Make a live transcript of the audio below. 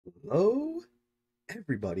Hello,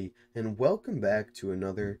 everybody, and welcome back to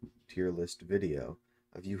another tier list video.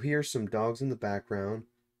 If you hear some dogs in the background,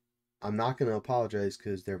 I'm not going to apologize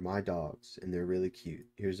because they're my dogs and they're really cute.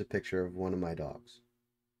 Here's a picture of one of my dogs.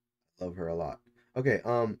 Love her a lot. Okay,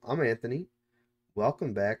 I'm Anthony.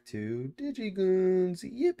 Welcome back to DigiGoons.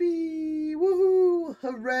 Yippee! Woohoo!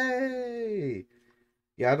 Hooray!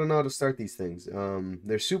 Yeah, I don't know how to start these things.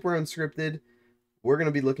 They're super unscripted. We're going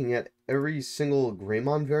to be looking at every single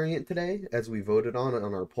GREYMON variant today, as we voted on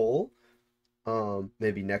our poll.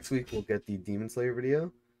 Maybe next week we'll get the Demon Slayer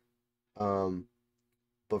video.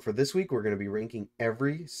 But for this week, we're going to be ranking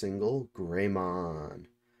every single GREYMON.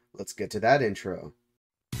 Let's get to that intro.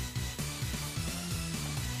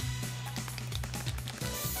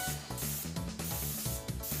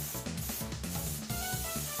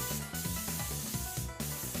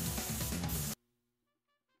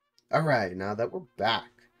 Alright, now that we're back,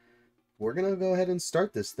 we're going to go ahead and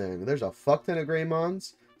start this thing. There's a fuck ton of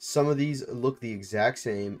GREYMONs. Some of these look the exact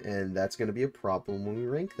same, and that's going to be a problem when we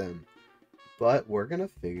rank them. But we're going to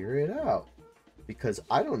figure it out, because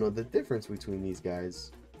I don't know the difference between these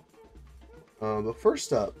guys. But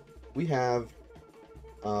first up, we have,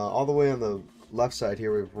 all the way on the left side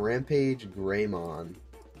here, we have Rampage GREYMON,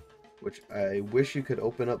 which I wish you could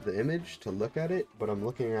open up the image to look at it, but I'm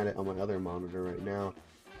looking at it on my other monitor right now.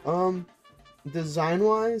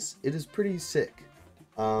 Design-wise, it is pretty sick.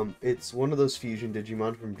 It's one of those fusion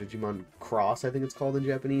Digimon from Digimon Cross, I think it's called in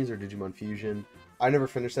Japanese, or Digimon Fusion. I never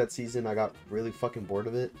finished that season. I got really fucking bored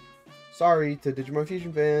of it. Sorry to Digimon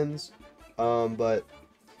Fusion fans. But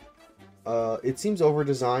it seems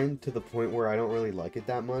over-designed to the point where I don't really like it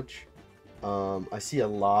that much. I see a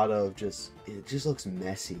lot of it just looks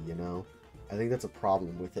messy, you know? I think that's a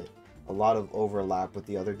problem with it. A lot of overlap with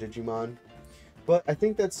the other Digimon. But I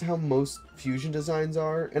think that's how most fusion designs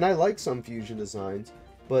are, and I like some fusion designs,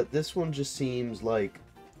 but this one just seems like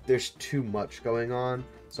there's too much going on,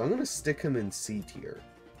 so I'm going to stick him in C tier,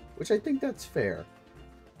 which I think that's fair.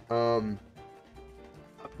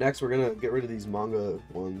 Next, we're going to get rid of these manga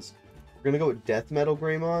ones. We're going to go with Death Metal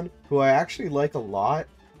GREYMON, who I actually like a lot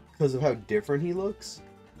because of how different he looks.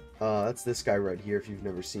 That's this guy right here, if you've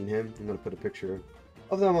never seen him. I'm going to put a picture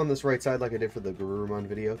of them on this right side like I did for the Garurumon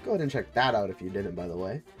video. Go ahead and check that out if you didn't, by the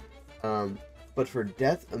way. But for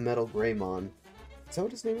Death Metal GREYMON, is that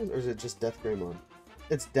what his name is? Or is it just Death GREYMON?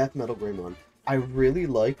 It's Death Metal GREYMON. I really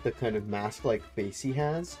like the kind of mask-like face he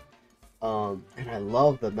has. And I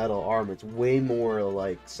love the metal arm. It's way more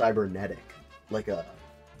like cybernetic. Like a,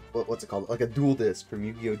 what's it called? Like a dual disc from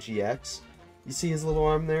Yu-Gi-Oh! GX. You see his little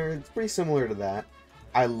arm there? It's pretty similar to that.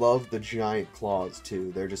 I love the giant claws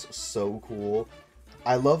too. They're just so cool.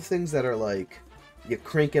 I love things that are like, you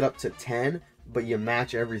crank it up to 10, but you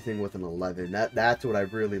match everything with an 11. That's what I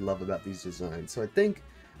really love about these designs. So I think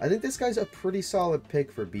this guy's a pretty solid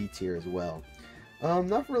pick for B tier as well.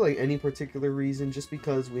 Not for like any particular reason, just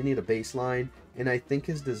because we need a baseline, and I think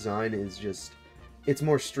his design is just, it's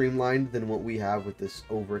more streamlined than what we have with this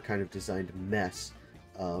over kind of designed mess,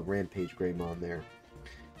 Rampage GREYMON there.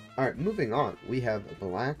 Alright, moving on, we have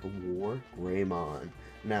Black War GREYMON.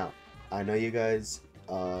 Now, I know you guys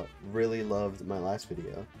really loved my last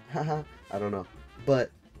video. Haha, I don't know.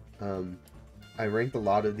 But I ranked a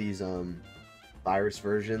lot of these virus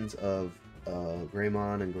versions of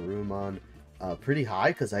GREYMON and Garurumon pretty high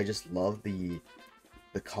because I just love the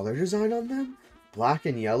color design on them. Black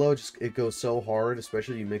and yellow, it goes so hard,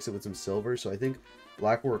 especially you mix it with some silver. So I think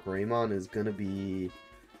Black War GREYMON is gonna be,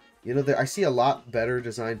 you know, I see a lot better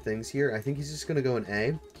designed things here. I think he's just gonna go in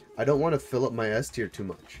A. I don't want to fill up my S tier too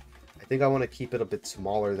much. I think I want to keep it a bit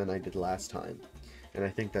smaller than I did last time, and I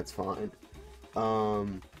think that's fine. What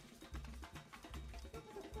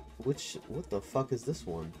the fuck is this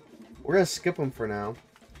one? We're gonna skip him for now.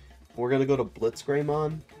 We're gonna go to Blitz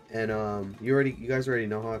GREYMON, and you guys already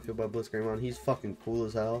know how I feel about Blitz GREYMON. He's fucking cool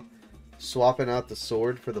as hell. Swapping out the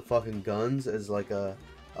sword for the fucking guns as like a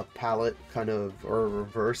palette kind of, or a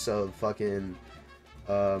reverse of fucking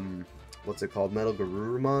what's it called, Metal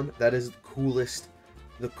Garurumon. That is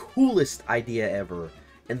the coolest idea ever.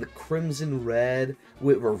 And the crimson red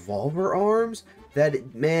with revolver arms,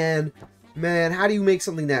 man, how do you make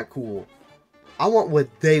something that cool? I want what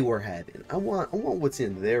they were having. I want what's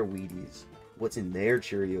in their Wheaties, what's in their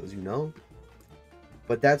Cheerios, you know?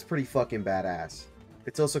 But that's pretty fucking badass.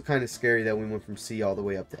 It's also kind of scary that we went from C all the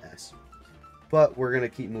way up to S. But we're gonna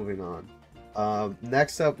keep moving on.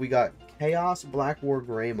 Next up, we got Chaos Black War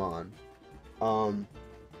GREYMON.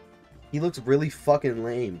 He looks really fucking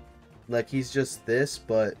lame. Like, he's just this,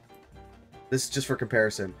 but this is just for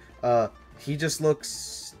comparison. He just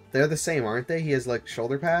looks They're the same, aren't they? He has, like,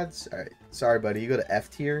 shoulder pads. Alright, sorry, buddy. You go to F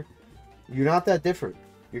tier. You're not that different.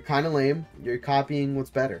 You're kind of lame. You're copying what's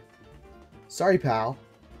better. Sorry, pal.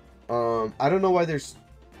 I don't know why there's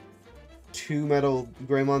 2 Metal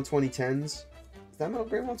Greymon 2010s. Is that Metal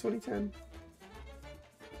Greymon 2010?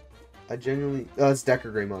 I genuinely... Oh, it's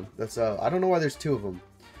Decker Greymon. That's, I don't know why there's 2 of them.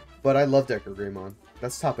 But I love Decker Greymon.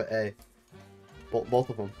 That's top of A. Both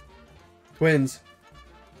of them. Twins.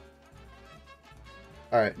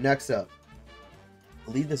 Alright, next up. I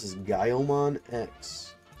believe this is GREYMON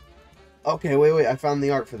X. Okay, wait. I found the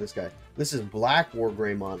art for this guy. This is Black War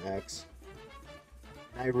Greymon X.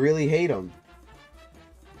 I really hate him.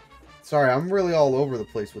 Sorry, I'm really all over the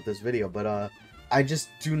place with this video, but I just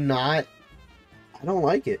do not... I don't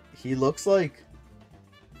like it. He looks like...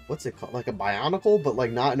 What's it called? Like a Bionicle, but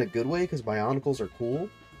like not in a good way, because Bionicles are cool.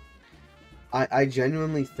 I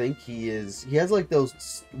genuinely think he is... He has like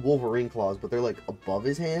those Wolverine claws, but they're like above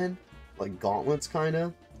his hand. Like gauntlets, kind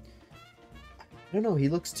of. I don't know. He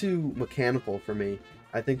looks too mechanical for me.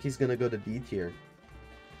 I think he's going to go to D tier.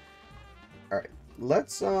 Alright.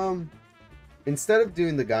 Let's, instead of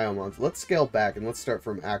doing the Gaomons, let's scale back and let's start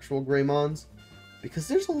from actual Greymons. Because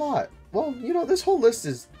there's a lot. Well, you know, this whole list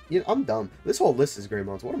is... You know, I'm dumb. This whole list is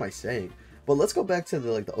Greymons. What am I saying? But let's go back to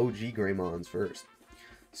the, like, the OG Greymons first.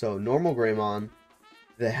 So, normal Greymon,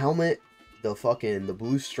 the helmet, the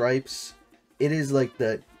blue stripes, it is like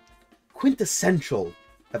the quintessential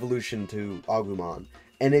evolution to Agumon.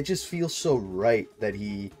 And it just feels so right that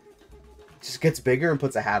he just gets bigger and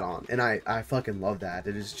puts a hat on. And I fucking love that.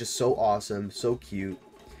 It is just so awesome, so cute.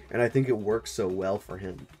 And I think it works so well for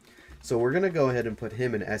him. So we're going to go ahead and put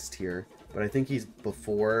him in S tier. But I think he's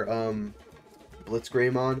before Blitz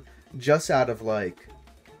Greymon. Just out of, like...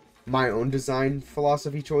 my own design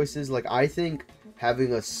philosophy choices. Like, I think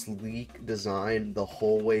having a sleek design the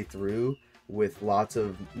whole way through with lots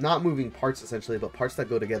of not moving parts essentially, but parts that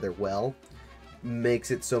go together well,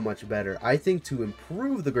 makes it so much better. I think to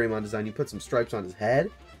improve the Greymon design, you put some stripes on his head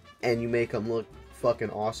and you make him look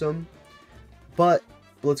fucking awesome. But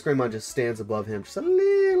Blitz Greymon just stands above him just a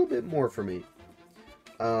little bit more for me.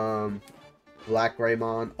 Black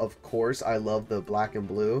Greymon, of course, I love the black and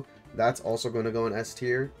blue. That's also going to go in S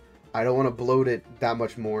tier. I don't want to bloat it that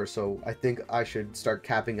much more, so I think I should start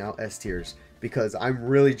capping out S tiers. Because I'm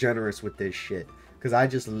really generous with this shit. Because I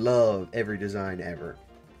just love every design ever.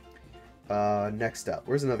 Next up.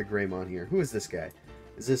 Where's another Greymon here? Who is this guy?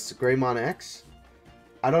 Is this Greymon X?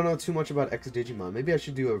 I don't know too much about X Digimon. Maybe I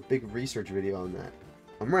should do a big research video on that.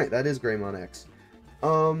 I'm right, that is Greymon X.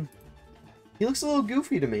 He looks a little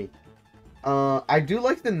goofy to me. I do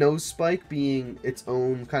like the nose spike being its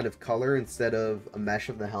own kind of color instead of a mesh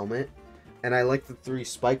of the helmet. And I like the 3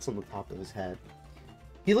 spikes on the top of his head.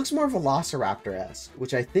 He looks more Velociraptor-esque,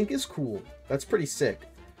 which I think is cool. That's pretty sick.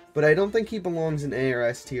 But I don't think he belongs in A or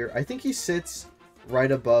S tier. I think he sits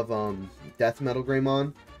right above Death Metal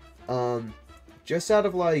Greymon. Just out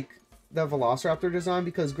of like the Velociraptor design,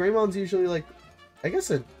 because Greymon's usually like, I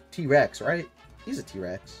guess a T-Rex, right? He's a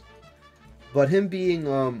T-Rex. But him being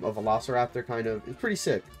a Velociraptor kind of is pretty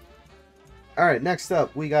sick. Alright, next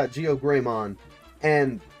up, we got GeoGreymon.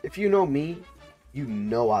 And if you know me, you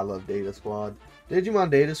know I love Data Squad.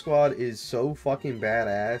 Digimon Data Squad is so fucking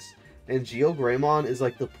badass. And GeoGreymon is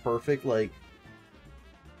like the perfect, like...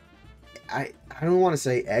 I don't want to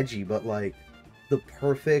say edgy, but like the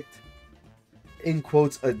perfect, in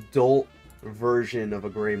quotes, adult version of a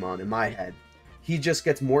Greymon in my head. He just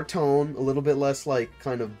gets more tone, a little bit less, like,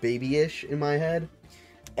 kind of babyish in my head.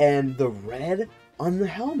 And the red on the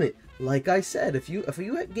helmet. Like I said, if you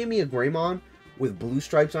gave me a Greymon with blue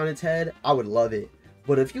stripes on its head, I would love it.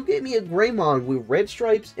 But if you gave me a Greymon with red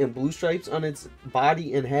stripes and blue stripes on its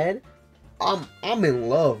body and head, I'm in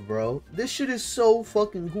love, bro. This shit is so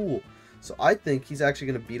fucking cool. So I think he's actually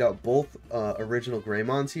going to beat out both original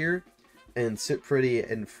Greymons here and sit pretty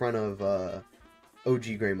in front of OG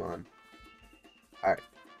Greymon. Alright,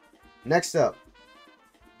 next up,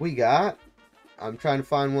 we got, I'm trying to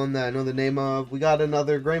find one that I know the name of, we got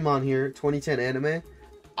another Greymon here, 2010 anime.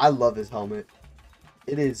 I love his helmet.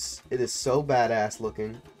 It is so badass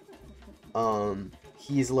looking.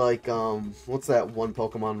 He's like, what's that one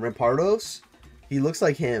Pokemon, Rampardos? He looks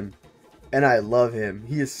like him, and I love him.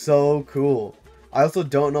 He is so cool. I also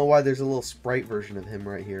don't know why there's a little sprite version of him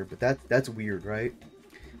right here, but that's weird, right?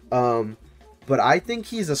 But I think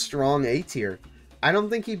he's a strong A tier. I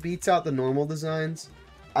don't think he beats out the normal designs.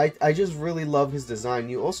 I just really love his design.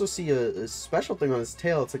 You also see a special thing on his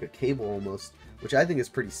tail. It's like a cable almost, which I think is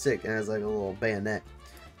pretty sick and has like a little bayonet.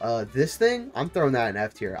 This thing, I'm throwing that in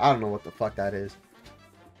F tier. I don't know what the fuck that is.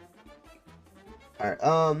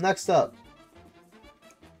 Alright, next up.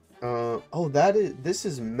 Oh, this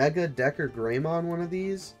is Mega Decker Greymon, one of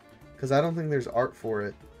these, because I don't think there's art for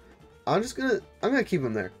it. I'm gonna keep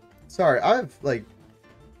him there. Sorry, I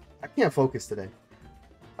can't focus today.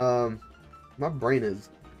 My brain is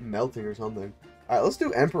melting or something. Alright, let's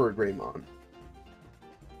do Emperor Greymon.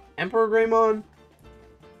 Emperor Greymon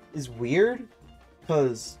is weird,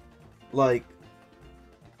 because, like,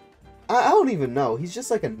 I don't even know. He's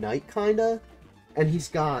just like a knight, kinda, and he's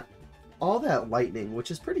got all that lightning,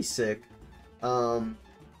 which is pretty sick.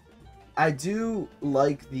 I do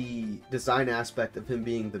like the design aspect of him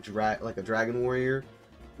being like a dragon warrior,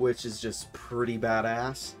 which is just pretty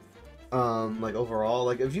badass. Like overall,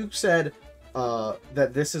 like if you said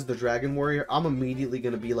that this is the dragon warrior, I'm immediately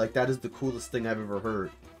gonna be like, that is the coolest thing I've ever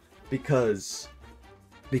heard, because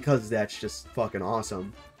that's just fucking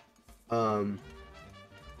awesome.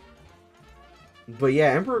 But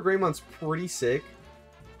yeah, Emperor Greymon's pretty sick.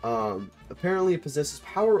 Apparently it possesses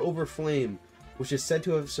power over flame, which is said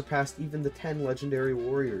to have surpassed even the 10 legendary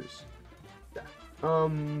warriors.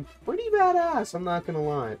 Pretty badass, I'm not gonna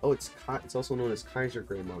lie. Oh, it's also known as Kaiser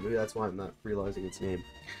Greymon. Maybe that's why I'm not realizing its name.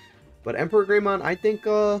 But Emperor Greymon, I think,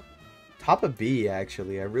 top of B,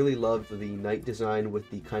 actually. I really love the knight design with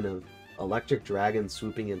the kind of electric dragon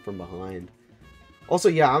swooping in from behind. Also,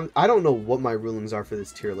 yeah, I don't know what my rulings are for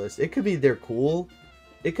this tier list. It could be they're cool.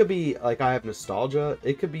 It could be like I have nostalgia.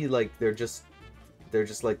 It could be like they're just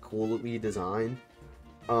like coolly designed.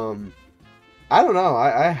 I don't know.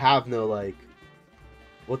 I have no like,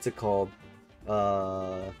 what's it called?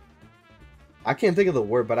 I can't think of the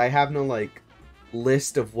word, but I have no like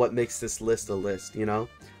list of what makes this list a list, you know?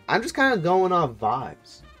 I'm just kind of going off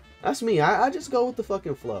vibes. That's me. I just go with the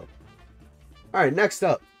fucking flow. Alright, next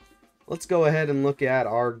up. Let's go ahead and look at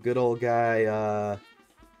our good old guy,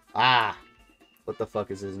 what the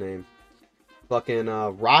fuck is his name? Fucking,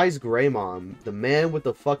 Rise Greymon. The man with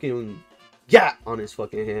the fucking gat on his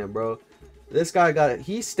fucking hand, bro. This guy got it.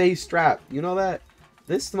 He stays strapped. You know that?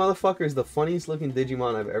 This motherfucker is the funniest looking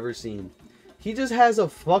Digimon I've ever seen. He just has a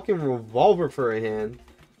fucking revolver for a hand,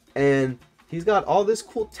 and he's got all this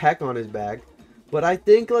cool tech on his back, but I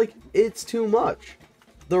think, like, it's too much.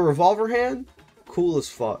 The revolver hand, cool as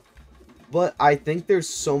fuck. But I think there's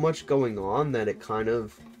so much going on that it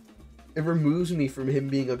removes me from him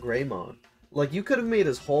being a Greymon. Like, you could have made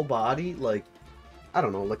his whole body, like, I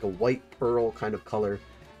don't know, like a white pearl kind of color,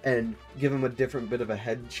 and give him a different bit of a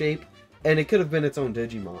head shape, and it could have been its own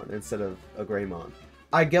Digimon instead of a Greymon.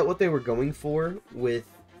 I get what they were going for with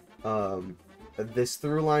this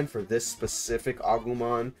through line for this specific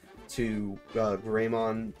Agumon to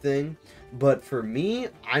Greymon thing, but for me,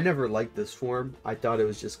 I never liked this form. I thought it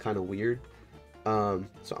was just kind of weird. So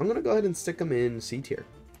I'm gonna go ahead and stick him in C tier,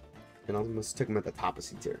 and I'm gonna stick him at the top of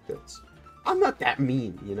C tier because I'm not that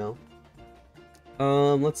mean, you know.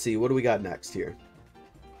 Let's see, what do we got next here?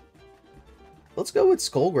 Let's go with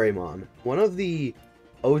Skull Greymon, one of the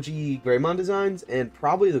OG Greymon designs and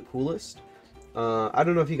probably the coolest. I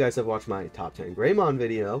don't know if you guys have watched my top 10 Greymon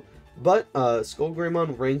video, but Skull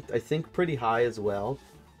Greymon ranked, I think, pretty high as well.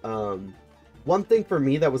 One thing for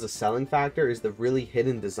me that was a selling factor is the really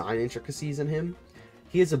hidden design intricacies in him.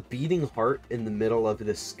 He has a beating heart in the middle of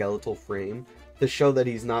this skeletal frame to show that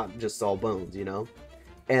he's not just all bones, you know?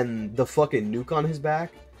 And the fucking nuke on his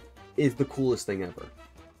back is the coolest thing ever.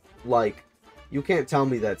 Like, you can't tell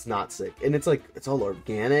me that's not sick. And it's like, it's all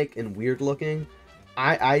organic and weird looking.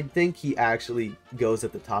 I think he actually goes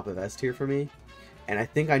at the top of S tier for me. And I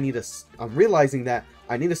think I'm realizing that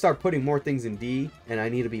I need to start putting more things in D, and I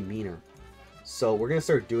need to be meaner. So we're going to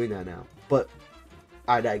start doing that now. But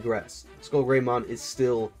I digress. Skull Greymon is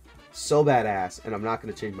still so badass, and I'm not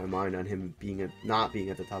going to change my mind on him not being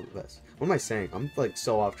at the top of S. What am I saying? I'm like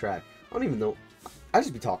so off track. I don't even know. I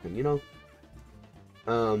just be talking, you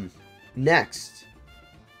know? Next.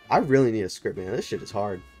 I really need a script, man. This shit is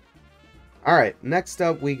hard. Alright, next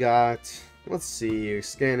up we got... Let's see.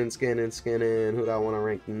 Scanning. Who do I want to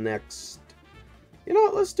rank next? You know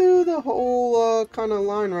what? Let's do the whole kind of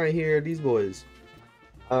line right here. These boys.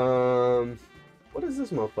 What is this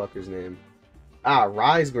motherfucker's name?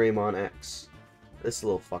 Rise Greymon X. This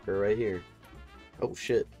little fucker right here. Oh,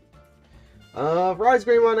 shit. Rise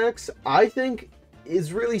Greymon X, I think,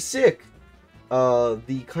 is really sick.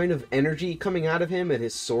 The kind of energy coming out of him and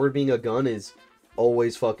his sword being a gun is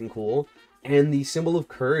always fucking cool. And the symbol of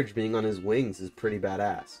courage being on his wings is pretty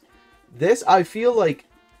badass. This, I feel like,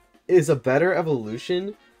 is a better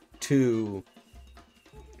evolution to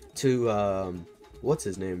what's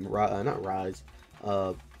his name? Not Rise.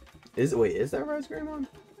 Wait, is that Rise Greymon?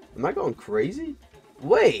 Am I going crazy?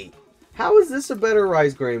 Wait, how is this a better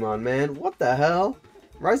Rise Greymon, man? What the hell?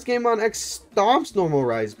 Rise Greymon X stomps normal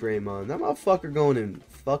Rise Greymon. That motherfucker going in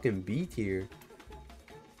fucking B tier.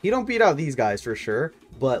 He don't beat out these guys for sure,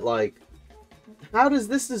 but like, how does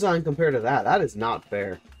this design compare to that? That is not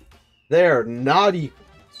fair. They're not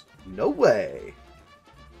equals. No way.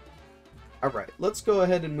 Alright, let's go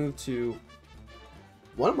ahead and move to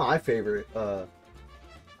one of my favorite,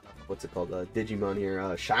 what's it called, Digimon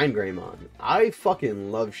here, Shine Greymon. I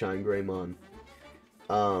fucking love Shine Greymon.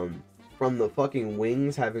 From the fucking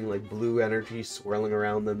wings having like blue energy swirling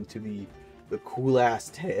around them to the cool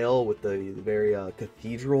ass tail with the very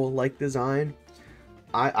cathedral like design.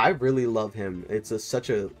 I really love him. It's such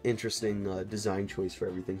a interesting design choice for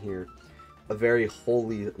everything here. A very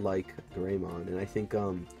holy like Greymon, and I think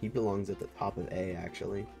he belongs at the top of A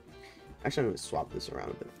actually. Actually, I'm gonna swap this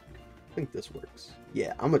around a bit. I think this works.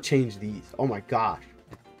 Yeah, I'm gonna change these. Oh my gosh.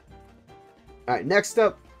 Alright, next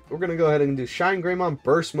up, we're gonna go ahead and do Shine Greymon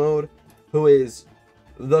Burst Mode, who is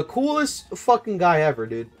the coolest fucking guy ever,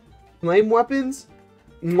 dude. Flame weapons?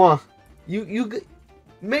 Mwah. You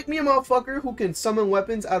make me a motherfucker who can summon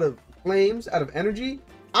weapons out of flames, out of energy.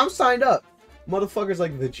 I'm signed up. Motherfuckers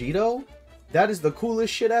like Vegito. That is the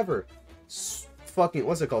coolest shit ever. Fucking,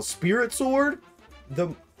 what's it called? Spirit Sword?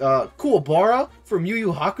 The, Kuwabara from Yu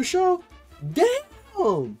Yu Hakusho?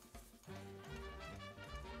 Damn!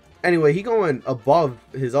 Anyway, he going above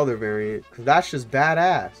his other variant, because that's just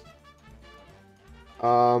badass.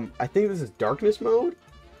 I think this is Darkness Mode?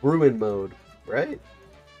 Ruin Mode, right?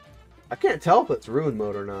 I can't tell if it's Ruin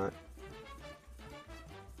Mode or not.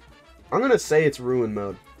 I'm gonna say it's Ruin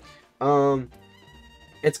Mode.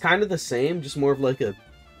 It's kind of the same, just more of like a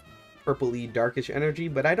purpley, darkish energy,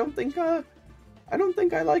 but I don't think I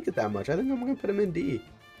like it that much. I think I'm gonna put him in D.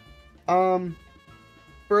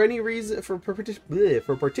 For any reason, for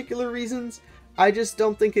particular reasons, I just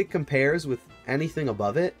don't think it compares with anything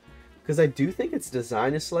above it, because I do think its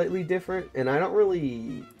design is slightly different, and I don't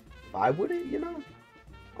really vibe with it, you know?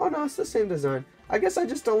 Oh no, it's the same design. I guess I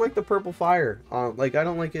just don't like the purple fire. Like, I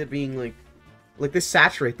don't like it being like they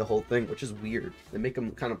saturate the whole thing, which is weird. They make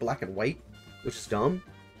them kind of black and white, which is dumb.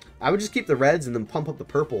 I would just keep the reds and then pump up the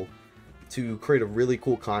purple to create a really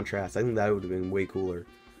cool contrast. I think that would have been way cooler.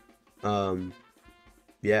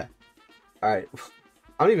 Yeah. Alright.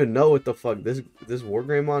 I don't even know what the fuck this War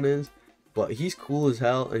Greymon is, but he's cool as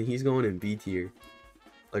hell, and he's going in B tier.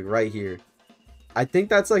 Like, right here. I think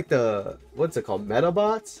that's like the, what's it called?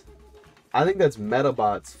 Metabots? I think that's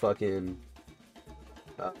Metabots fucking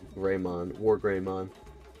Greymon. War Greymon.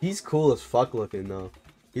 He's cool as fuck looking, though.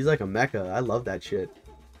 He's like a mecha. I love that shit.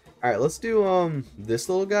 Alright, let's do, this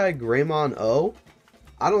little guy, Greymon O.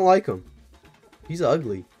 I don't like him. He's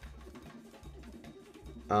ugly.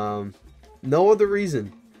 No other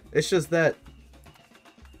reason. It's just that,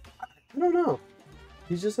 I don't know.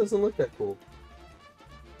 He just doesn't look that cool.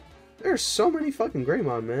 There's so many fucking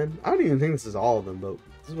Greymon, man. I don't even think this is all of them, but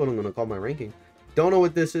this is what I'm gonna call my ranking. Don't know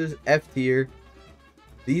what this is. F tier.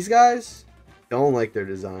 These guys, don't like their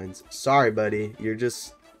designs. Sorry, buddy. You're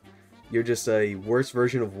just a worse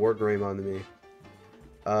version of War Greymon to me.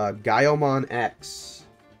 Gaiomon X.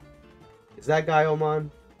 Is that Gaiomon?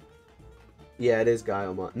 Yeah, it is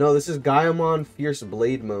Gaiomon. No, this is Gaiomon Fierce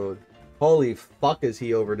Blade Mode. Holy fuck, is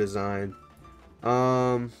he over designed.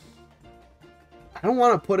 I don't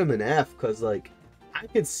want to put him in F, because, like, I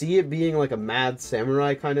could see it being, like, a mad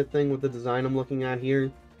samurai kind of thing with the design I'm looking at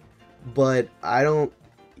here. But I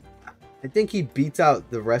think he beats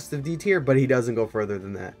out the rest of D tier, but he doesn't go further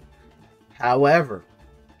than that. However,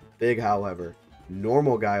 big however,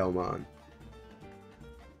 normal Gaiomon.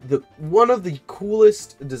 One of the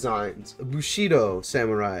coolest designs, Bushido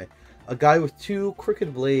Samurai. A guy with 2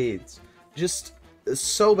 crooked blades. Just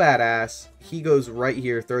so badass. He goes right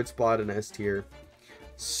here, 3rd spot in S tier.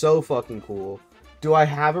 So fucking cool. Do I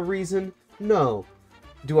have a reason? No.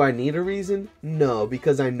 Do I need a reason? No,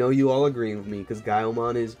 because I know you all agree with me, because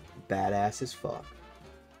Gaiomon is badass as fuck.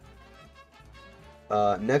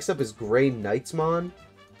 Next up is Grey Knightsmon.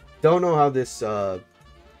 Don't know how this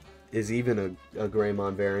is even a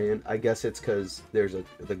Greymon variant. I guess it's because there's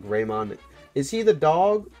the Greymon. Is he the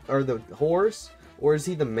dog or the horse, or is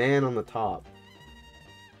he the man on the top?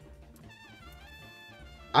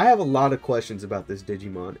 I have a lot of questions about this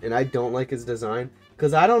Digimon, and I don't like his design,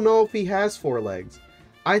 because I don't know if he has 4 legs.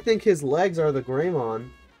 I think his legs are the Greymon,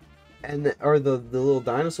 or the little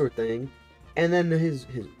dinosaur thing, and then his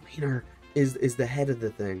wiener is the head of the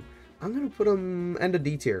thing. I'm gonna put him end of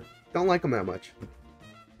D tier. Don't like him that much.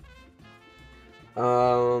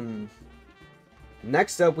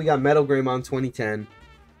 Next up, we got Metal Greymon 2010.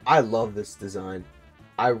 I love this design.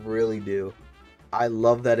 I really do. I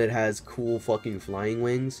love that it has cool fucking flying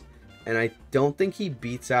wings. And I don't think he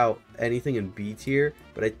beats out anything in B tier,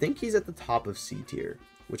 but I think he's at the top of C tier,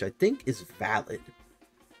 which I think is valid.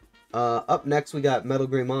 Up next, we got Metal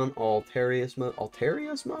Greymon Altarius mode.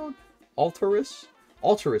 Altarius mode?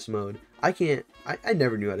 Alterus mode. I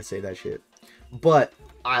never knew how to say that shit. But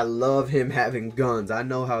I love him having guns. I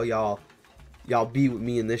know how y'all be with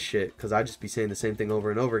me in this shit, because I just be saying the same thing over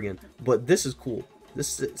and over again. But this is cool.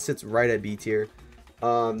 This sits right at B tier.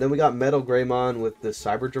 Then we got Metal Greymon with the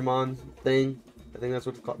Cyberdramon thing. I think that's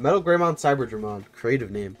what it's called. Metal Greymon Cyberdramon. Creative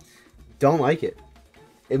name. Don't like it.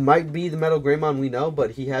 It might be the Metal Greymon we know,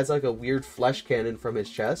 but he has like a weird flesh cannon from his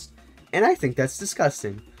chest. And I think that's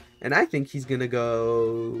disgusting. And I think he's gonna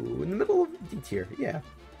go in the middle of D tier. Yeah.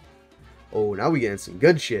 Oh, now we getting some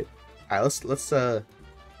good shit. Alright, let's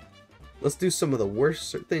do some of the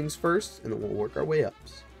worst things first, and then we'll work our way up.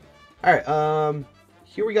 Alright,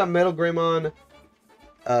 here we got Metal Greymon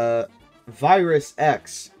Virus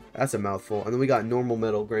X. That's a mouthful. And then we got normal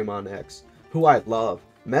Metal Greymon X, who I love.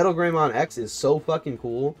 Metal Greymon X is so fucking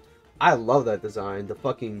cool. I love that design.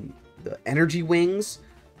 The energy wings.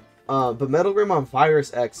 But Metal Greymon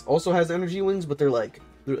Virus X also has energy wings, but they're like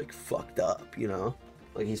fucked up, you know?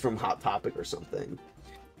 Like he's from Hot Topic or something.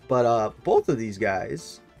 But both of these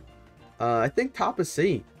guys, I think top of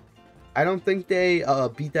C. I don't think they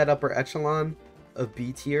beat that upper echelon of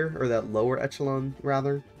B tier, or that lower echelon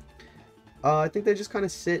rather. I think they just kind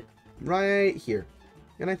of sit right here,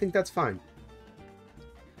 and I think that's fine.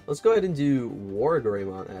 Let's go ahead and do War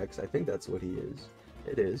Greymon X. I think that's what he is.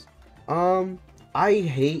 It is. I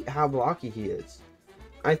hate how blocky he is.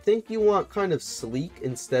 I think you want kind of sleek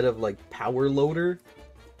instead of like power loader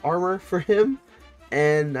armor for him,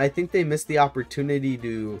 and I think they missed the opportunity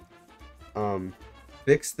to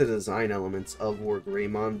fix the design elements of War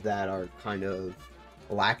Greymon that are kind of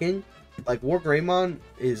lacking. Like War Greymon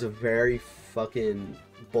is a very fucking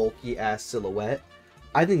bulky ass silhouette.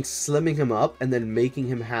 I think slimming him up and then making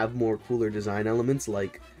him have more cooler design elements,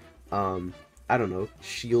 like I don't know,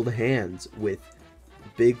 shield hands with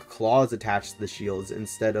big claws attached to the shields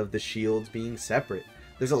instead of the shields being separate.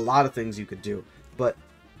 There's a lot of things you could do, but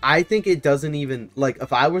I think it doesn't even, like,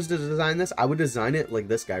 if I was to design this, I would design it like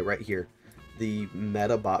this guy right here, the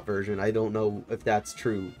Metabot version. I don't know if that's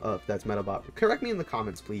true, if that's Metabot. Correct me in the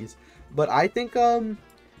comments, please. But I think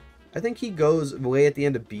he goes way at the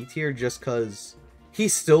end of B tier just because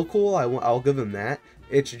he's still cool. I'll give him that.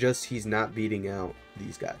 It's just he's not beating out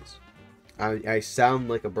these guys. I sound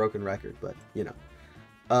like a broken record, but you know.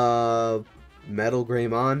 Metal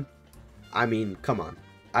Greymon. I mean, come on.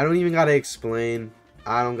 I don't even gotta explain.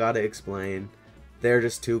 I don't gotta explain. They're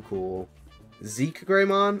just too cool. Zeke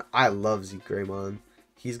Greymon. I love Zeke Greymon.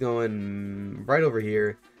 He's going right over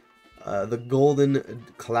here. The golden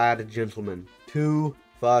clad gentleman. Too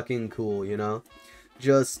fucking cool, you know?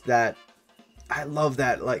 Just that. I love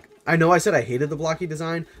that. Like, I know I said I hated the blocky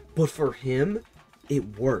design, but for him,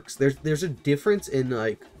 it works. There's a difference in,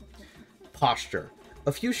 like, posture.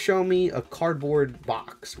 If you show me a cardboard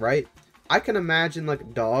box, right? I can imagine, like, a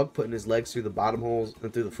dog putting his legs through the bottom holes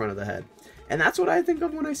and through the front of the head. And that's what I think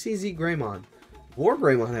of when I see Zeke Greymon. War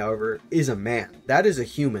Greymon, however, is a man. That is a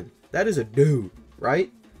human. That is a dude,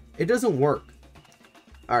 right? It doesn't work.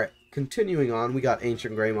 Alright, continuing on, we got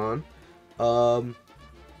Ancient Greymon. I'm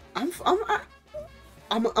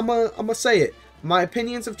gonna say it. My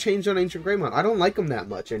opinions have changed on Ancient Greymon. I don't like him that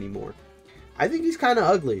much anymore. I think he's kind of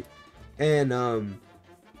ugly. And,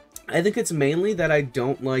 I think it's mainly that I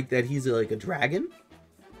don't like that he's like a dragon.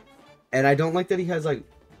 And I don't like that he has like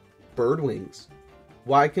bird wings.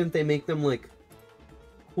 Why couldn't they make them like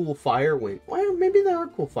cool fire wing? Well, maybe they are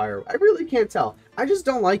cool fire. I really can't tell. I just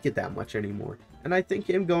don't like it that much anymore. And I think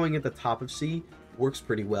him going at the top of C works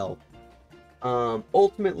pretty well.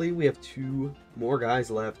 Ultimately, we have two more guys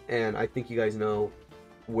left, and I think you guys know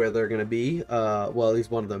where they're gonna be. Well, at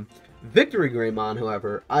least one of them. Victory Greymon,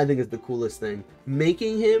 however, I think is the coolest thing.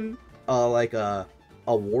 Making him like a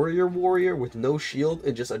warrior with no shield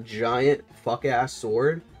and just a giant fuck-ass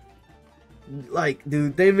sword. Like,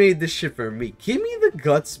 dude, they made this shit for me. Give me the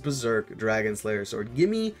Guts Berserk Dragon Slayer sword. Give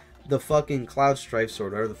me the fucking Cloud Strife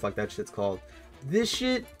sword, whatever the fuck that shit's called. This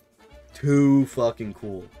shit, too fucking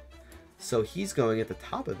cool. So he's going at the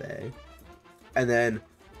top of A. And then,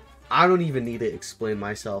 I don't even need to explain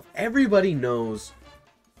myself. Everybody knows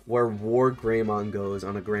where War Greymon goes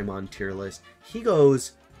on a Greymon tier list. He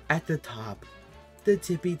goes at the top. The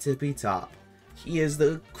tippy top. He is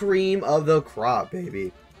the cream of the crop,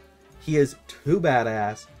 baby. He is too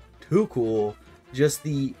badass, too cool. Just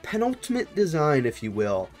the penultimate design, if you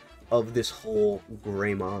will, of this whole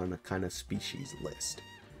Greymon kind of species list.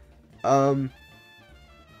 I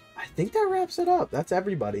think that wraps it up. That's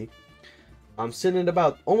everybody. I'm sitting at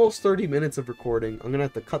about almost 30 minutes of recording. I'm gonna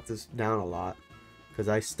have to cut this down a lot because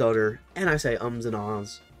I stutter and I say ums and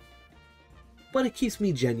ahs. But it keeps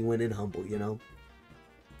me genuine and humble, you know?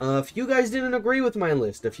 If you guys didn't agree with my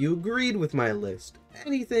list, if you agreed with my list,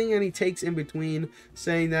 anything, any takes in between,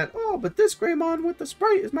 saying that, oh, but this Greymon with the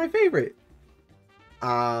Sprite is my favorite.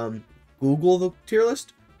 Google the tier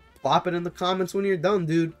list, plop it in the comments when you're done,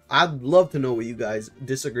 dude. I'd love to know what you guys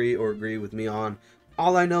disagree or agree with me on.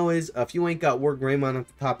 All I know is, if you ain't got War Greymon at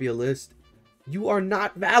the top of your list, you are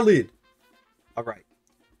not valid. Alright,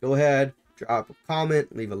 go ahead. Drop a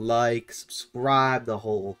comment, leave a like, subscribe, the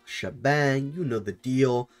whole shebang. You know the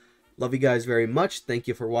deal. Love you guys very much. Thank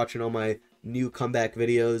you for watching all my new comeback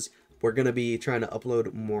videos. We're going to be trying to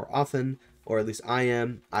upload more often, or at least I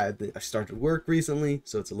am. I started work recently,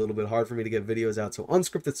 so it's a little bit hard for me to get videos out. So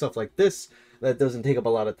unscripted stuff like this, that doesn't take up a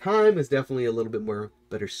lot of time, is definitely a little bit more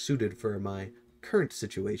better suited for my current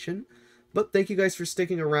situation. But thank you guys for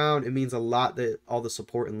sticking around. It means a lot, that all the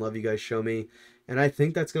support and love you guys show me. And I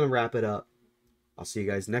think that's going to wrap it up. I'll see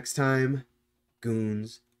you guys next time.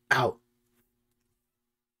 Goons out.